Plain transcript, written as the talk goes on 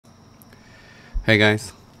Hey guys,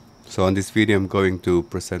 so on this video I'm going to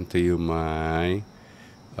present to you my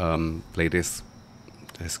latest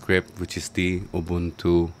script, which is the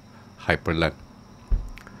Ubuntu-Hyprland.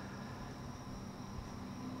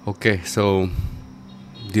 Okay, so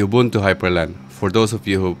the Ubuntu-Hyprland, for those of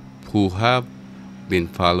you who have been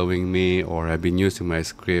following me or have been using my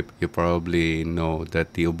script, you probably know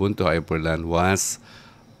that the Ubuntu-Hyprland was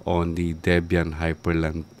on the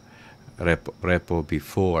Debian-Hyprland repo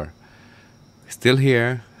before. Still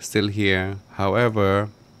here. However,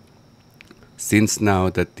 since now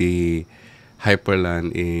that the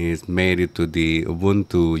Hyprland is made it to the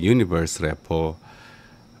Ubuntu Universe repo,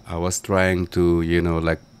 I was trying to,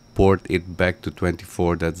 like port it back to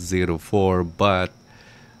 24.04, but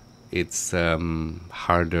it's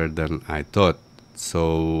harder than I thought.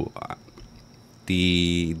 So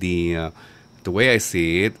the way I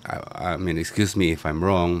see it, I mean, excuse me if I'm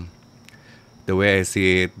wrong. The way I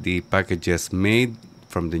see it, the packages made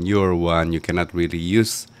from the newer one, you cannot really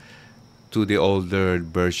use to the older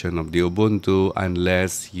version of the Ubuntu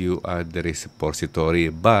unless you add the repository.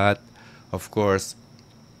 But of course,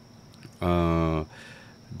 the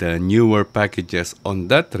newer packages on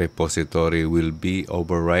that repository will be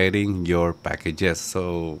overriding your packages.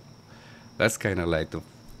 So that's kind of like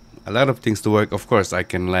a lot of things to work. Of course, I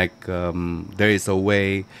can there is a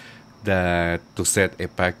way that to set a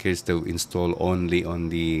package to install only on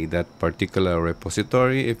that particular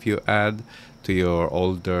repository if you add to your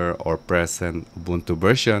older or present Ubuntu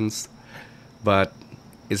versions, but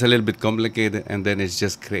it's a little bit complicated, and then it's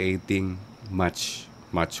just creating much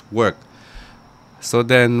work. So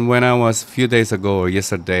then when I was few days ago or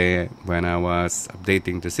yesterday, when I was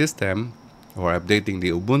updating the system or updating the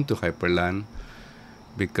Ubuntu-Hyprland,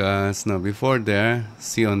 because now before there,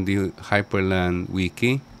 see on the Hyprland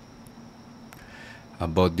Wiki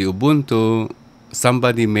about the Ubuntu,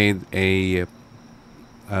 somebody made a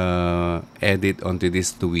edit onto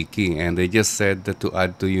this to Wiki, and they just said that to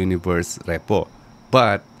add to Universe repo,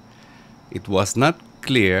 but it was not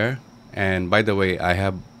clear. And by the way, I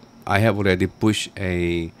have already pushed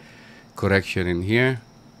a correction in here.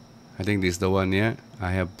 I think this is the one. Yeah,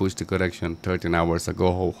 I have pushed the correction 13 hours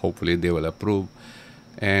ago. Hopefully they will approve.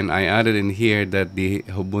 And I added in here that the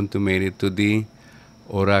Ubuntu made it to the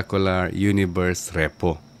Oracular Universe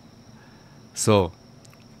repo. So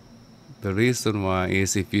the reason why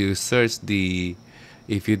is if you search the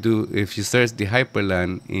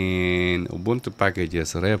Hyprland in Ubuntu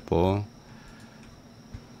packages repo,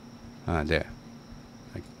 there.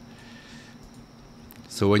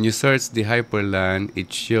 So when you search the Hyprland,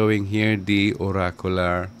 it's showing here the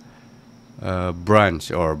Oracular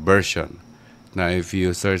branch or version. Now if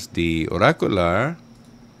you search the Oracular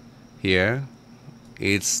here,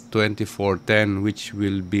 it's 2410, which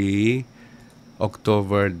will be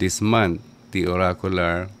October this month, the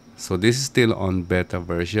Oracular. So this is still on beta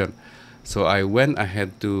version. So I went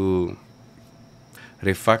ahead to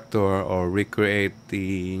refactor or recreate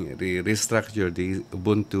restructure the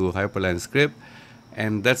Ubuntu-Hyprland script,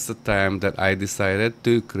 and that's the time that I decided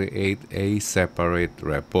to create a separate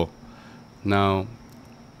repo. Now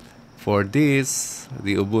for this,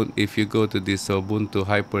 if you go to this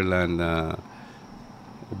Ubuntu-Hyprland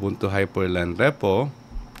repo,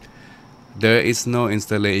 there is no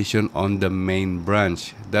installation on the main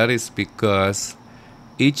branch. That is because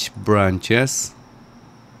each branches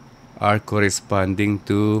are corresponding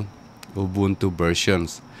to Ubuntu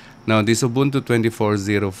versions. Now this Ubuntu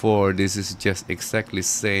 24.04, this is just exactly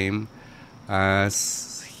same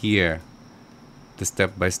as here. The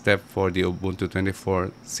step-by-step for the Ubuntu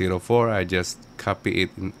 24.04, I just copy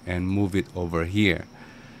it and move it over here.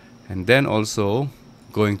 And then also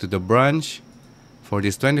going to the branch for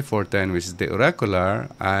this 2410, which is the Oracular,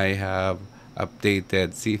 I have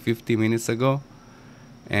updated 50 minutes ago,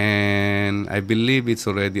 and I believe it's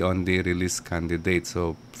already on the release candidate,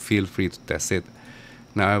 so feel free to test it.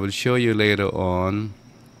 Now I will show you later on,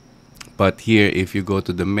 but here if you go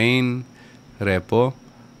to the main repo,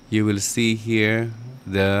 you will see here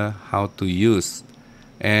the how to use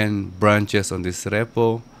and branches on this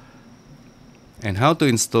repo. And how to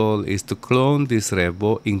install is to clone this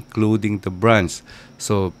repo including the branch.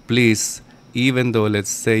 So please, even though let's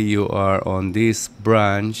say you are on this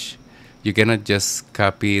branch, you cannot just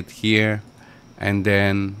copy it here and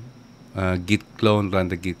then git clone, run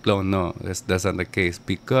the git clone. No, that's not the case,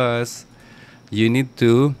 because you need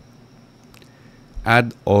to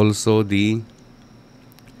add also the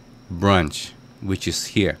branch, which is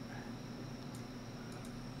here,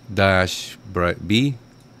 -b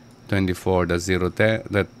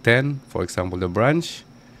 24.010, for example, the branch.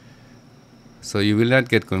 So you will not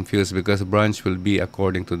get confused because branch will be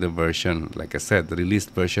according to the version, like I said, the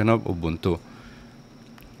released version of Ubuntu.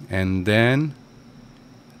 And then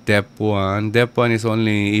dep1 is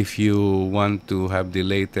only if you want to have the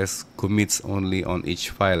latest commits only on each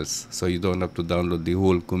files, so you don't have to download the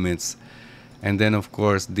whole commits. And then of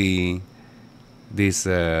course this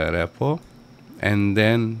repo, and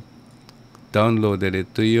then downloaded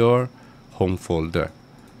it to your home folder.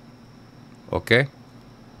 Okay,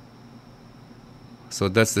 so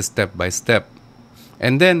that's the step by step.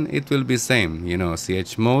 And then it will be same, you know,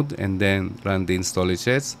 chmod, and then run the install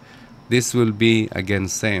checks. This will be again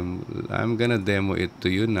same. I'm gonna demo it to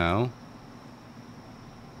you now.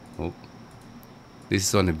 Oh, this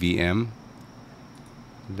is on a VM.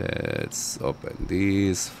 Let's open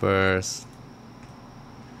this first,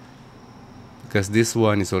 because this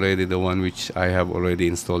one is already the one which I have already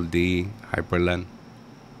installed the Hyprland.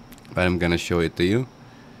 But I'm gonna show it to you,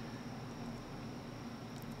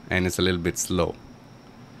 and it's a little bit slow.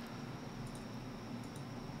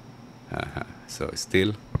 So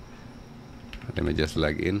still, let me just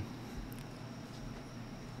log in,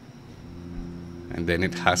 and then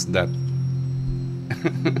it has that.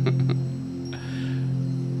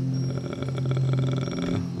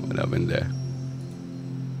 What happened there?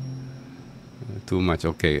 Too much.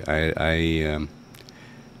 Okay,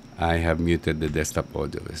 I have muted the desktop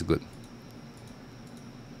audio. It's good.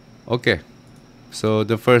 Okay, so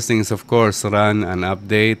the first thing is of course run an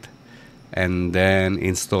update, and then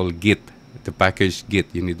install git, the package git.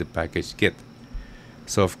 You need the package git.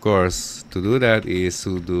 So of course to do that is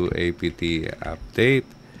sudo apt update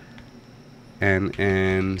and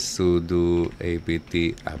sudo apt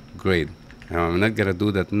upgrade. Now I'm not gonna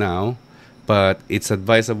do that now, but it's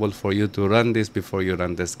advisable for you to run this before you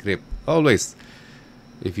run the script. Always,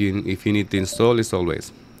 if you need to install, it's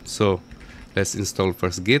always. So let's install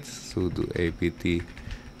first git, sudo apt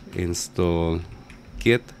install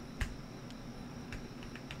git.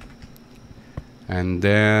 And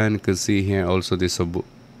then you can see here also this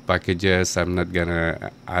packages. I'm not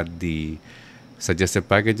gonna add the suggested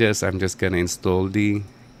packages. I'm just gonna install the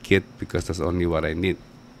git because that's only what I need.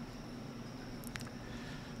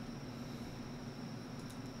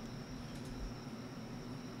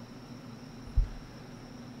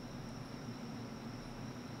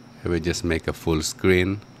 I will just make a full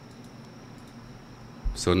screen.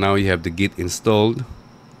 So now you have the git installed.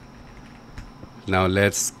 Now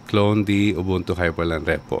let's clone the Ubuntu-Hyprland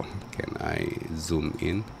repo. Can I zoom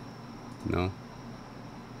in? No.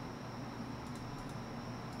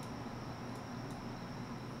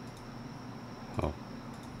 Oh.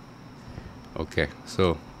 Okay.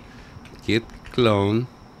 So git clone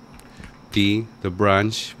the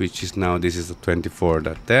branch, which is now, this is a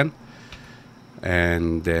 24.10,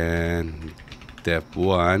 and then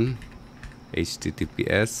dep1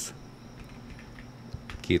 https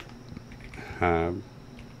github.com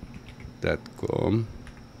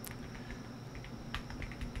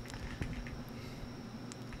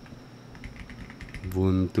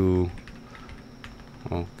Ubuntu,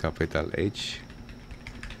 capital H,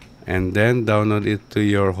 and then download it to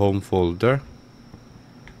your home folder.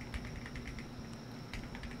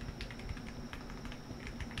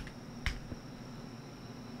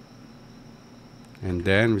 And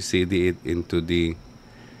then we cd it into the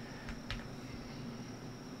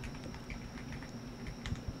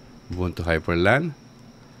Ubuntu-Hyprland.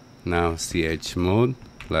 Now chmod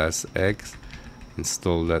 +x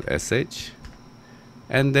install.sh,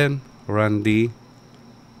 and then run the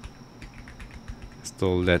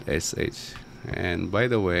install.sh. And by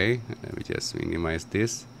the way, let me just minimize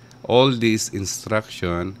this. All this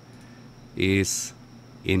instruction is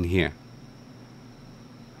in here.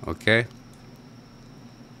 Okay.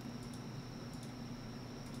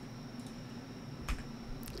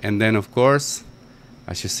 And then of course,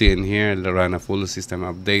 as you see in here, run a full system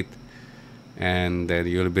update, and then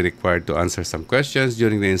you'll be required to answer some questions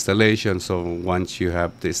during the installation. So once you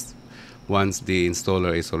have this, once the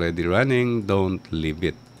installer is already running, don't leave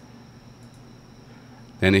it.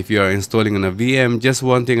 Then if you are installing on a VM, just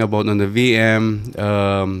one thing about on the VM,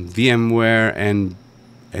 VMware and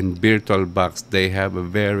VirtualBox, they have a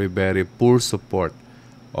very poor support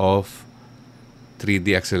of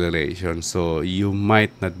 3D acceleration, so you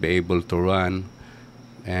might not be able to run.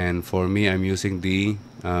 And for me, I'm using the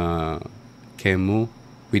QEMU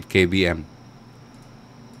with KVM.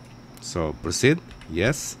 So proceed,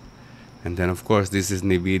 yes. And then of course this is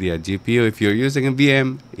NVIDIA GPU. If you're using a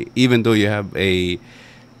VM, even though you have a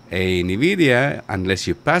NVIDIA, unless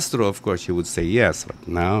you pass through, of course you would say yes. But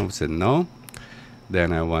now I said no.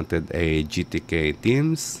 Then I wanted a GTK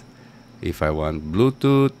Teams, If I want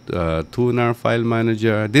Bluetooth, tuner, file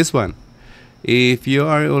manager, this one. If you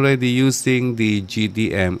are already using the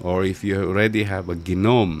GDM, or if you already have a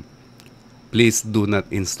GNOME, please do not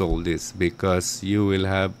install this, because you will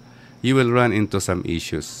run into some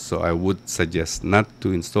issues. So I would suggest not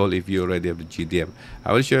to install if you already have the GDM.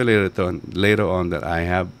 I will show you later on that I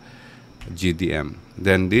have GDM.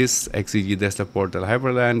 Then this XEG Desktop Portal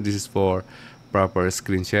Hyprland, this is for proper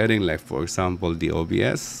screen sharing, like for example the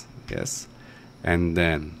OBS, yes, and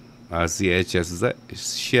then ZHS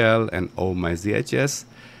shell and oh my ZHS,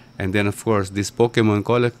 and then of course this Pokemon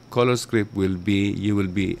color script will be, you will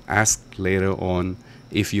be asked later on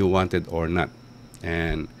if you want it or not.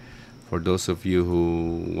 And for those of you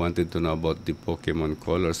who wanted to know about the Pokemon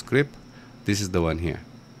color script, this is the one here.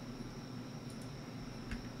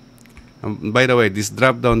 By the way, this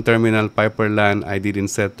drop-down terminal Hyprland I didn't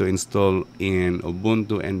set to install in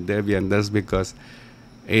Ubuntu and Debian. That's because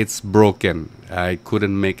it's broken. I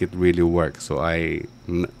couldn't make it really work, so I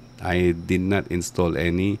did not install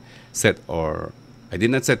any set, or I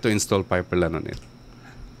did not set to install Hyprland on it.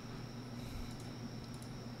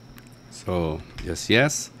 So just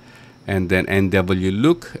yes, and then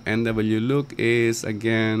nwlook. nwlook is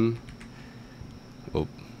again,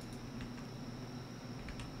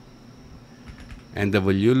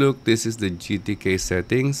 nwlook, this is the GTK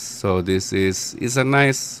settings. So this is a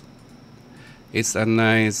nice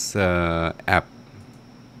app.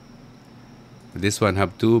 This one you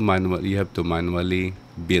have to manually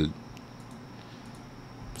build.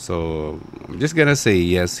 So I'm just gonna say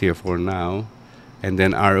yes here for now. And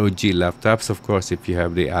then ROG laptops, of course, if you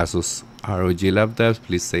have the Asus ROG laptops,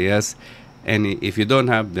 please say yes. And if you don't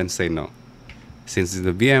have, then say no. Since it's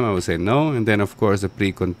the VM, I will say no. And then of course the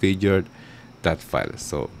preconfigured file.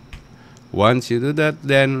 So once you do that,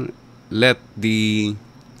 then let the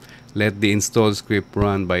install script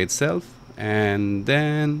run by itself, and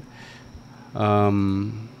then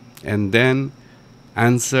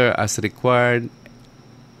answer as required.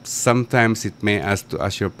 Sometimes it may ask to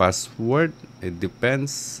ask your password. It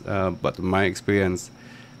depends, but in my experience,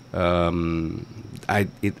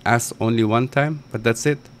 it asks only one time, but that's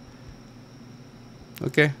it.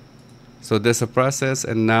 Okay, so there's a process,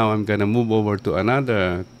 and now I'm gonna move over to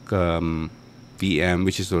another VM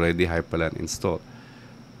which is already Hyprland installed.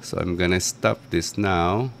 So I'm gonna stop this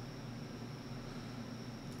now,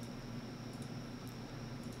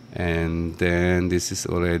 and then this is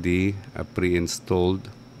already a pre-installed.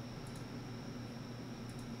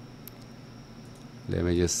 Let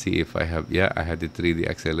me just see if I have, yeah, I had the 3D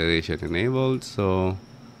acceleration enabled. So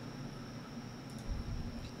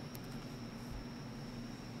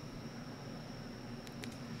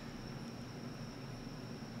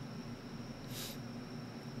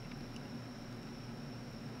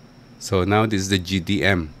now this is the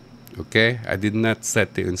GDM. Okay, I did not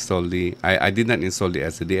set to install the, I did not install the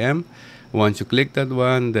SDM. Once you click that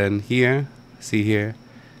one, then here, see here,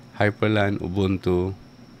 Hyprland, Ubuntu,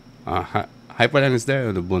 Hyprland is there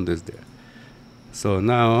and Ubuntu is there. So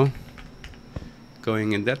now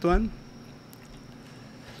going in that one,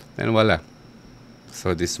 and voila.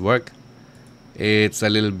 So this work. It's a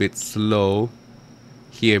little bit slow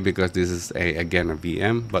here because this is again a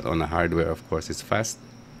VM, but on a hardware, of course, it's fast.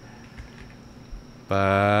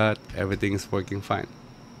 But everything is working fine.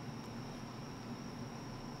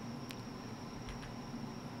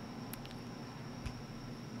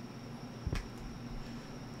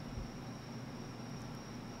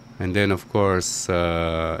 And then of course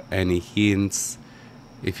any hints,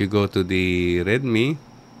 if you go to the README,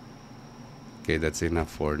 okay, that's enough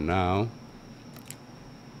for now.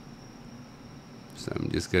 So I'm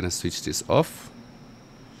just gonna switch this off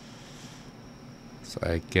so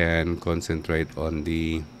I can concentrate on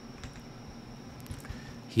the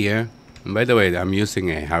here. And by the way, I'm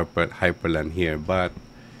using a Hyprland here, but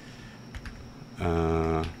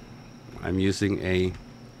I'm using a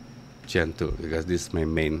Gen 2 because this is my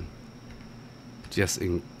main. Just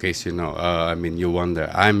in case you know, I mean, you wonder,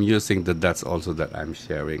 I'm using the dots also that I'm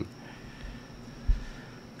sharing.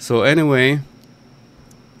 So anyway,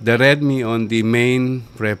 the README on the main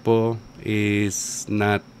repo is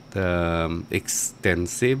not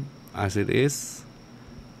extensive as it is.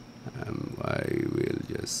 I will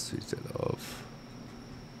just switch it off.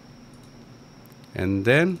 And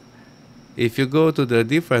then if you go to the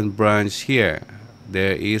different branch here,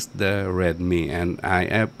 there is the README, and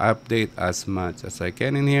I update as much as I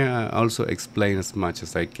can in here. I also explain as much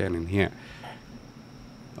as I can in here.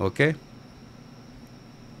 Okay,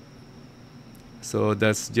 so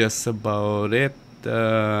that's just about it.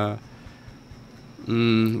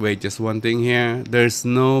 Wait, just one thing here. There's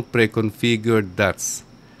no preconfigured dots.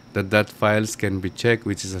 the dot files can be checked,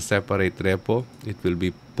 which is a separate repo. It will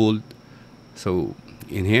be pulled. So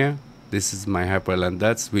in here, this is my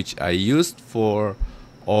Hyprland-Dots, which I used for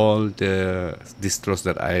all the distros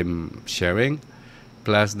that I'm sharing.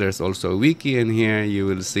 Plus, there's also a wiki in here. You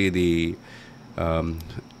will see the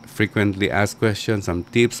frequently asked questions, some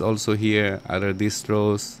tips also here, other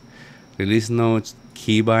distros, release notes,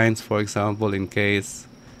 keybinds, for example, in case.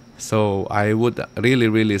 So I would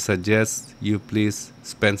really suggest you please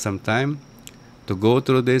spend some time to go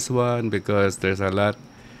through this one, because there's a lot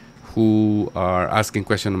who are asking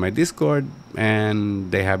questions on my Discord,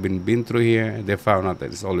 and they haven't been through here. They found out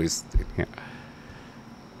that it's always in here.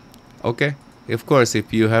 Okay, of course,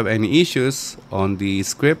 if you have any issues on the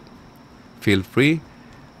script, feel free.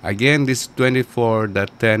 Again, this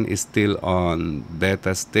 24.10 is still on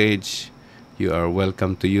beta stage. You are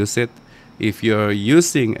welcome to use it. If you're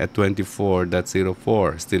using a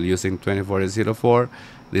 24.04, still using 24.04,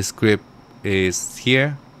 the script is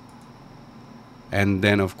here. And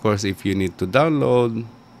then, of course, if you need to download,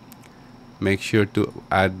 make sure to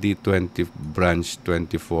add the branch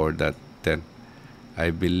 24.10. I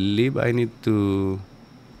believe I need to...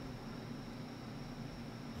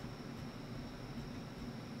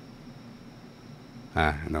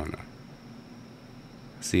 no.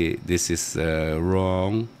 See, this is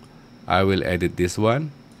wrong. I will edit this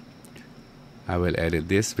one. I will edit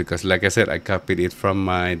this because, like I said, I copied it from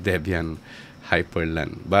my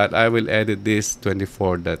Debian-Hyprland. But I will edit this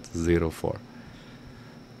 24.04.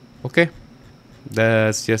 Okay,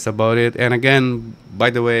 that's just about it. And again, by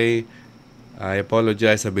the way, I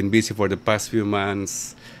apologize. I've been busy for the past few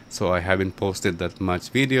months, so I haven't posted that much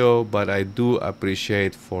video. But I do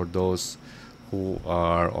appreciate for those who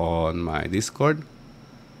are on my Discord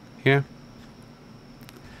here.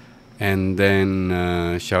 And then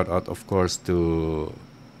shout out, of course, to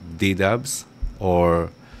D-Dubs or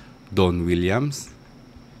Don Williams.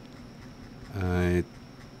 I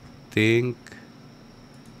think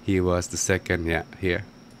he was the second, yeah, here.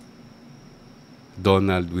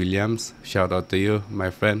 Donald Williams, shout out to you, my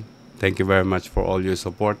friend. Thank you very much for all your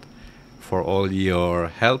support, for all your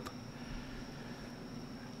help.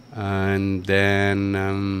 And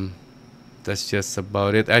then that's just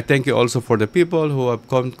about it. I thank you also for the people who have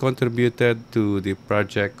contributed to the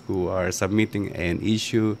project, who are submitting an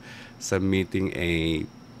issue, submitting a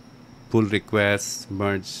pull request,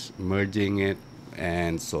 merging it,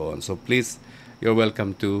 and so on. So please, you're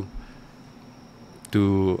welcome to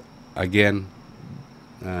again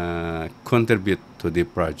contribute to the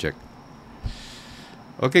project.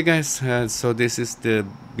 Okay, guys. So this is the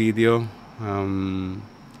video.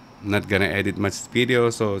 Not gonna edit much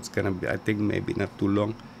video, so it's gonna be, I think, maybe not too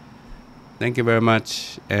long. Thank you very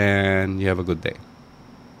much, and you have a good day.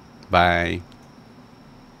 Bye.